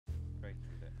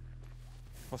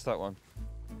What's that one?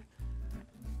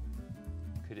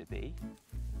 Could it be?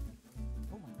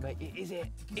 Oh my mate, is it?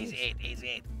 Is it? Is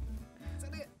it? Is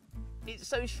that it? It's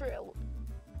so shrill.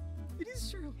 It is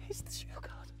shrill. It's the shrill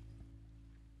card.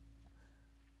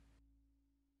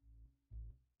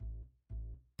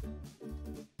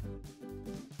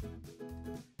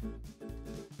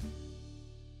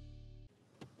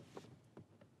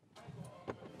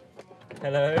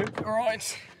 Hello. All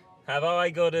right. Have I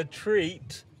got a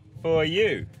treat for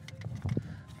you?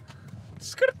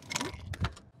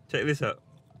 Check this out.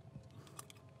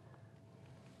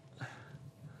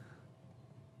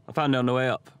 I found it on the way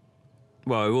up.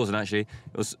 Well, it wasn't actually.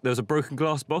 There was a broken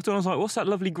glass bottle, and I was like, what's that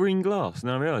lovely green glass? And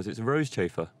then I realised it's a rose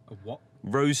chafer. A what?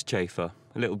 Rose chafer.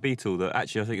 A little beetle that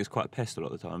actually I think is quite a pest a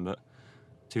lot of the time, but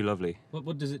too lovely.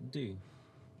 What does it do?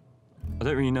 I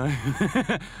don't really know.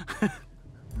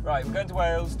 Right, we're going to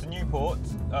Wales, to Newport,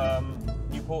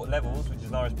 Newport Levels, which is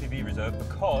an RSPB reserve,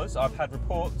 because I've had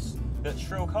reports that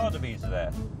Shrill carderbees are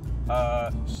there.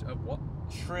 What?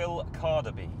 Shrill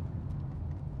cardebee.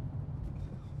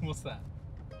 What's that?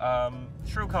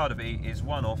 Shrill cardebee is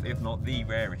one of, if not the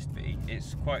rarest bee.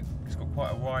 It's got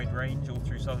quite a wide range all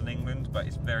through southern England, but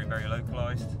it's very, very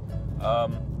localised.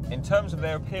 In terms of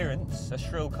their appearance, a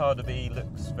shrill cardebee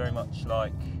looks very much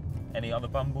like any other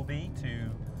bumblebee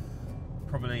to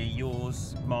probably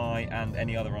yours, my, and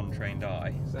any other untrained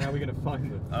eye. So how are we going to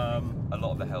find them? A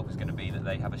lot of the help is going to be that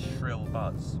they have a shrill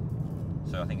buzz.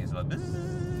 So I think it's like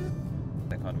bzzz.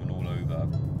 They're kind of an all-over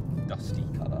dusty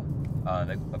colour.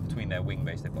 Between their wing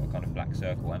base, they've got a kind of black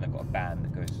circle, and they've got a band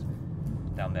that goes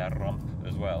down their rump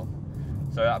as well.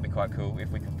 So that'd be quite cool if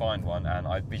we can find one and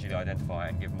I'd visually identify it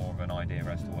and give more of an idea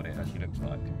as to what it actually looks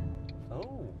like.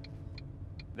 Oh,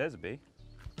 there's a bee.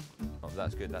 Oh,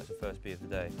 that's good. That's the first bee of the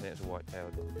day. I think it's a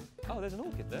white-tailed one. Oh, there's an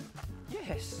orchid there.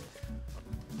 Yes.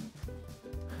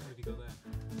 What have you got there?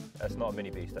 That's not a mini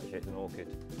beast, actually. It's an orchid.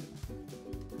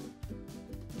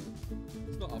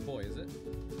 It's not our boy, is it?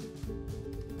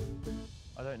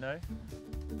 I don't know.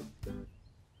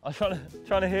 I'm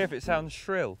trying to hear if it sounds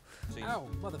shrill. Ow,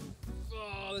 mother!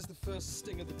 Oh, there's the first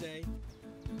sting of the day.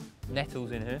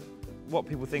 Nettles in here. What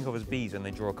people think of as bees when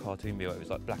they draw a cartoon bee, it's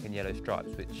like black and yellow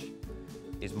stripes, which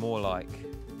is more like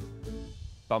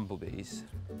bumblebees.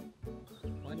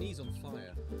 My knee's on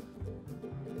fire.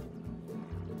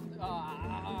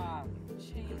 Ah,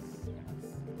 jeez.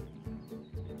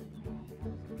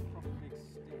 Proper big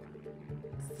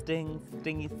sting. Sting,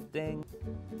 stingy sting.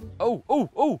 Oh, oh,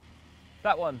 oh!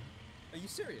 That one. Are you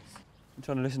serious? I'm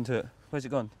trying to listen to it. Where's it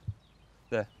gone?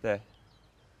 There, there.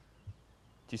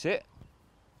 Do you see it?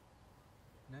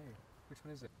 No. Which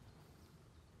one is it?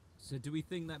 So do we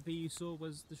think that bee you saw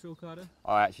was the shrill carder?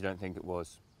 I actually don't think it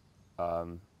was.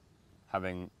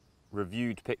 Having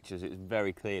reviewed pictures, it's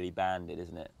very clearly banded,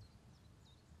 isn't it?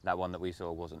 That one that we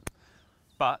saw wasn't.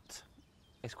 But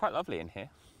it's quite lovely in here.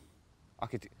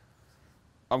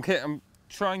 I'm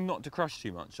trying not to crush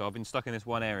too much. So I've been stuck in this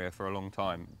one area for a long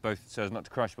time, both so as not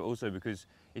to crush, but also because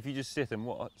if you just sit and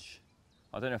watch,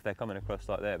 I don't know if they're coming across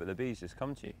like there, but the bees just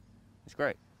come to you. It's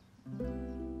great.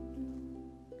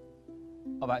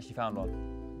 I've actually found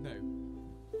one. No.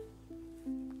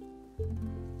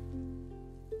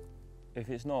 If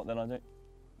it's not, then I don't.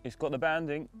 It's got the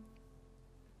banding.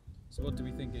 So what do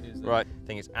we think it is then? Right, I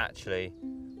think it's actually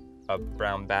a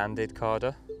brown banded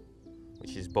carder,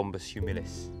 which is Bombus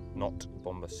humilis, not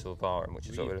Bombus sylvarum, which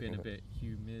is what we're looking for. We've been a bit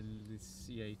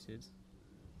humiliated.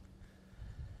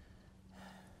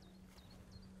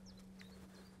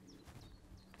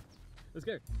 Let's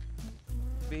go.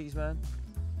 Bees, man.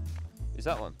 Is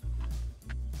that one?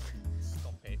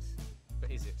 Stop it.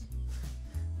 But is it?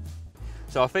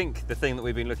 So I think the thing that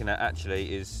we've been looking at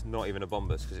actually is not even a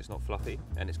bombus because it's not fluffy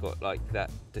and it's got like that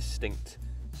distinct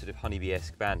sort of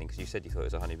honeybee-esque banding because you said you thought it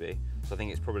was a honeybee. So I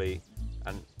think it's probably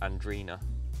an andrena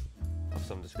of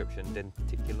some description.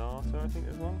 Denticulata, I think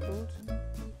there's one called.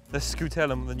 Let's go tell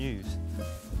them the news.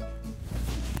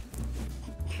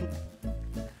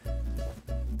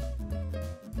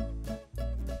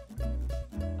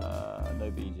 No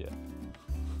bees yet.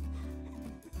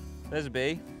 There's a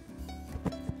bee.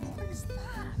 What is that?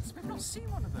 I've not seen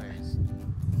one of those.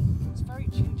 It's very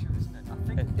ginger, isn't it? I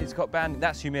think It's got banding.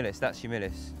 That's humilis. That's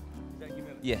humilis. Is that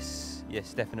humilis? Yes.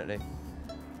 Yes, definitely.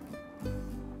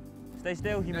 Stay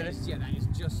still, humilis. Yeah, that is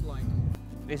just like.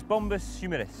 It's Bombus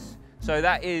humilis. So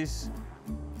that is.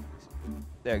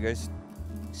 There it goes.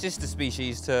 Sister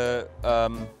species to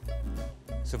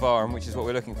Sylvarum, which is what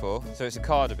we're looking for. So it's a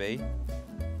carder bee,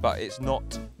 but it's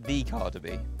not the carder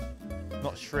bee.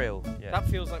 Not shrill. Yeah. That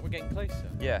feels like we're getting closer.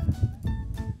 Yeah.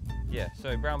 Yeah,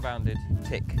 so brown banded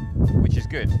tick, which is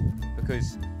good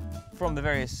because from the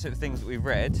various sort of things that we've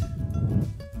read,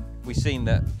 we've seen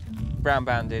that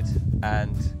brown-banded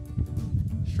and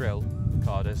shrill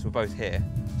carders were both here.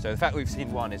 So the fact we've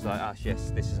seen one is like, ah,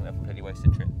 yes, this isn't a completely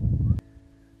wasted trip.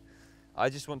 I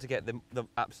just want to get the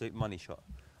absolute money shot.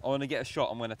 I want to get a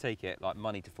shot and when I take it, like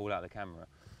money to fall out of the camera.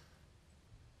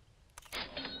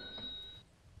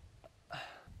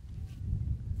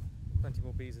 Plenty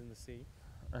more bees in the sea.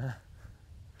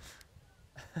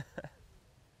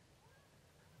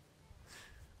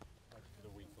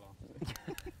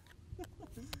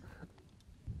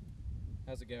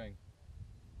 How's it going?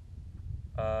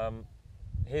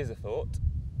 Here's a thought.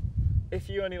 If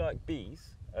you only like bees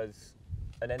as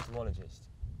an entomologist,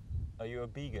 are you a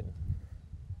vegan?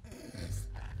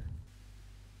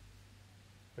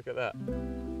 Look at that.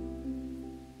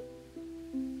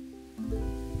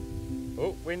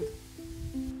 Oh, wind.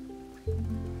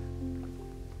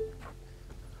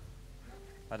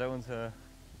 I don't want to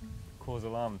cause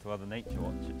alarm to other nature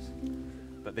watchers,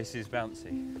 but this is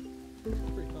bouncy. It's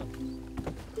pretty fun.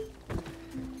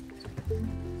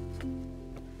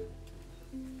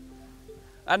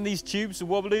 And these tubes are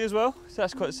wobbly as well, so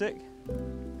that's quite sick.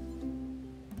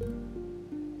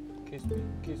 Kiss me,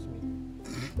 kiss me.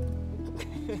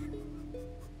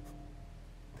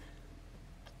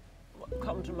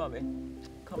 Come to mummy,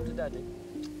 come to daddy.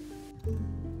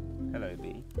 Hello,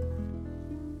 bee.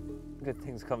 Good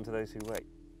things come to those who wait.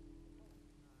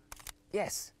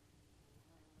 Yes!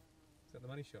 Is that the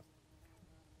money shot?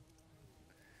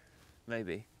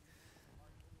 Maybe.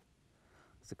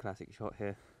 It's a classic shot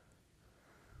here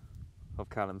of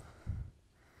Callum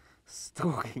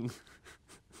stalking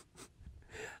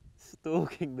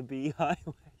the bee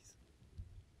highways.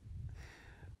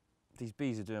 These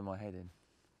bees are doing my head in.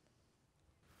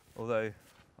 Although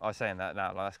I was saying that now,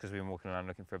 like, that's because we've been walking around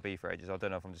looking for a bee for ages. I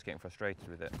don't know if I'm just getting frustrated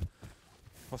with it.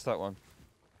 What's that one?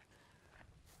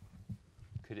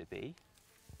 Could it be?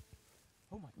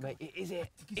 Oh my god. Mate, is it?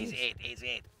 Is it? Is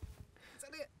it? Is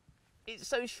that it? It's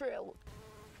so shrill.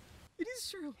 It is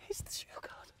shrill. It's the shrill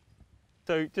card.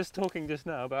 So just talking just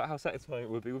now about how satisfying it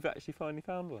would be, we've actually finally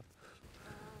found one.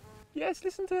 Yes,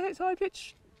 listen to its high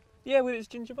pitch. Yeah, with its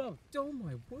ginger bum. Oh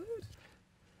my word.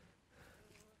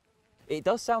 It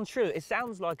does sound shrill. It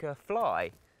sounds like a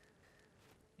fly.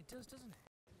 It does, doesn't it?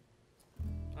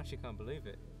 I actually can't believe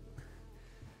it.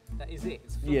 That is it.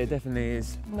 It's Yeah, it definitely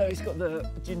is. No, it's got the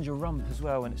ginger rump as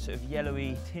well, and it's sort of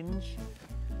yellowy tinge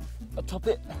atop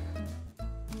it.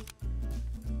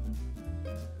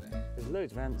 There's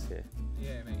loads of ants here.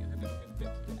 Yeah, mate. I hope you don't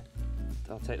get bit.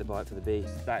 I'll take the bite for the bees.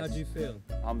 How do you feel?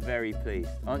 I'm very pleased,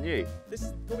 aren't you? This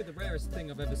is probably the rarest thing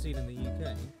I've ever seen in the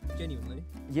UK, genuinely.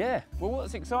 Yeah. Well,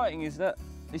 what's exciting is that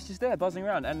it's just there buzzing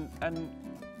around, and I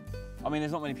mean,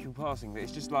 there's not many people passing, but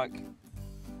it's just like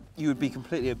you would be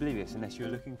completely oblivious unless you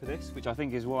were looking for this, which I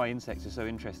think is why insects are so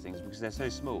interesting, is because they're so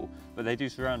small, but they do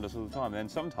surround us all the time. And then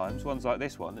sometimes ones like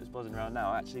this one that's buzzing around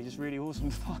now are actually just really awesome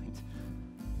to find.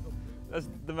 That's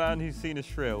the man who's seen a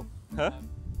shrill. Huh?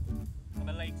 I'm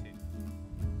elated.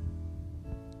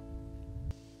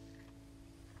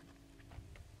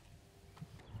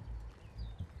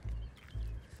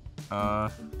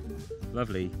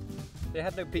 Lovely. They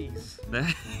had no bees.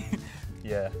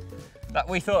 Yeah. That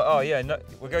we thought, oh yeah, no,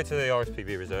 we'll go to the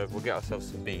RSPB reserve, we'll get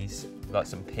ourselves some bees, like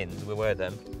some pins, we'll wear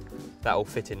them. That'll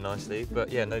fit in nicely,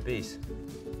 but yeah, no bees.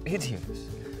 Idiots.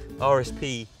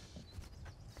 RSP.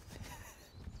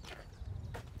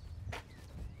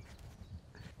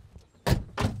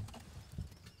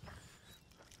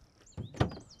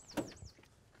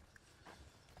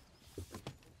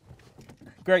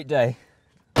 Great day,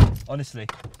 honestly.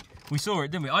 We saw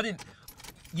it, didn't we?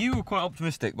 You were quite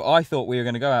optimistic, but I thought we were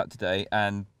going to go out today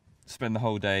and spend the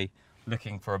whole day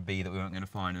looking for a bee that we weren't going to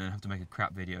find and then have to make a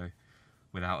crap video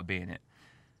without a bee in it.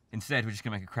 Instead, we're just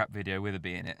going to make a crap video with a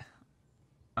bee in it.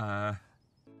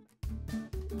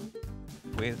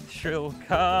 With Shrill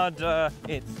Carder,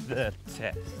 it's the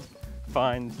test.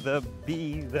 Find the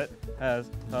bee that has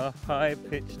a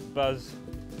high-pitched buzz.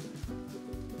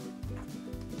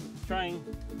 Trying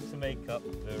to make up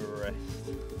the rest.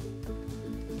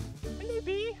 Hello,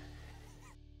 bee.